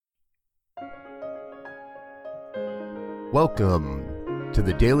Welcome to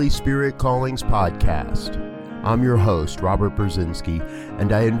the Daily Spirit Callings podcast. I'm your host, Robert Brzezinski,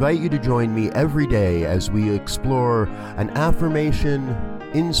 and I invite you to join me every day as we explore an affirmation,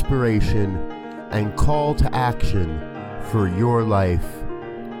 inspiration, and call to action for your life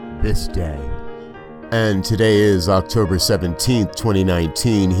this day. And today is October 17th,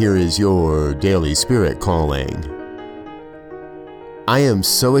 2019. Here is your Daily Spirit Calling. I am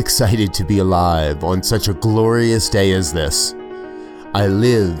so excited to be alive on such a glorious day as this. I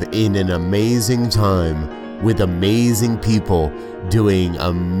live in an amazing time with amazing people doing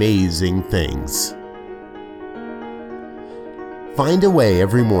amazing things. Find a way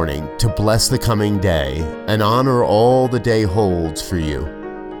every morning to bless the coming day and honor all the day holds for you.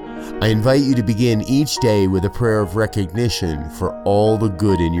 I invite you to begin each day with a prayer of recognition for all the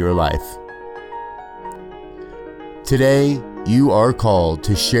good in your life. Today, you are called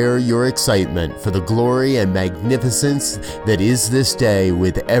to share your excitement for the glory and magnificence that is this day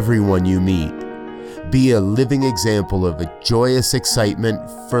with everyone you meet. Be a living example of a joyous excitement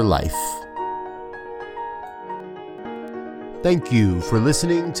for life. Thank you for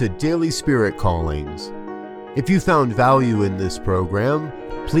listening to Daily Spirit Callings. If you found value in this program,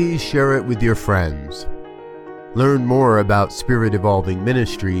 please share it with your friends. Learn more about Spirit Evolving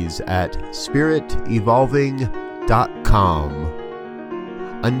Ministries at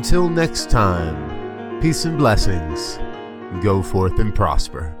spiritevolving.com. Until next time, peace and blessings. Go forth and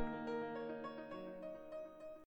prosper.